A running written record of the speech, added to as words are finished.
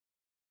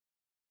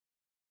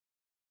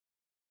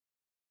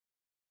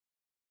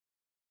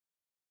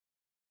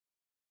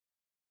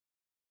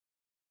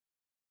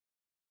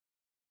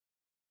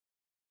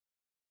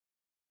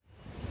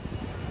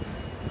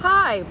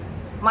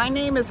My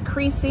name is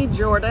Creasie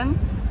Jordan,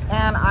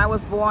 and I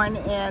was born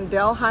in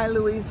Delhi,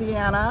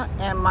 Louisiana,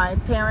 and my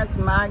parents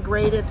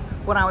migrated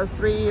when I was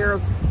 3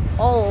 years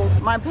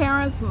old. My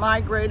parents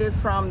migrated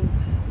from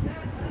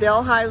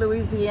Delhi,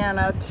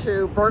 Louisiana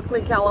to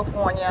Berkeley,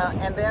 California,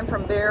 and then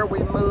from there we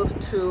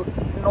moved to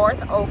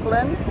North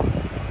Oakland,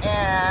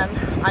 and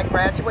I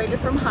graduated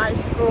from high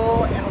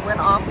school and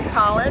went off to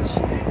college.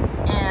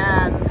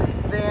 And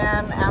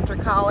then after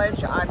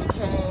college I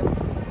became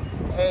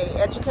an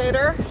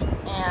educator,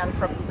 and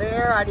from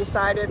there I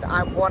decided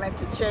I wanted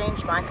to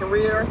change my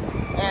career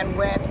and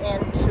went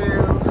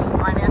into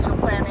financial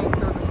planning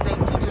through the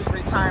state teachers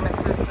retirement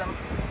system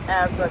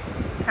as a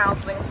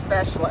counseling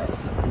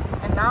specialist.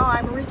 And now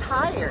I'm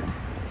retired.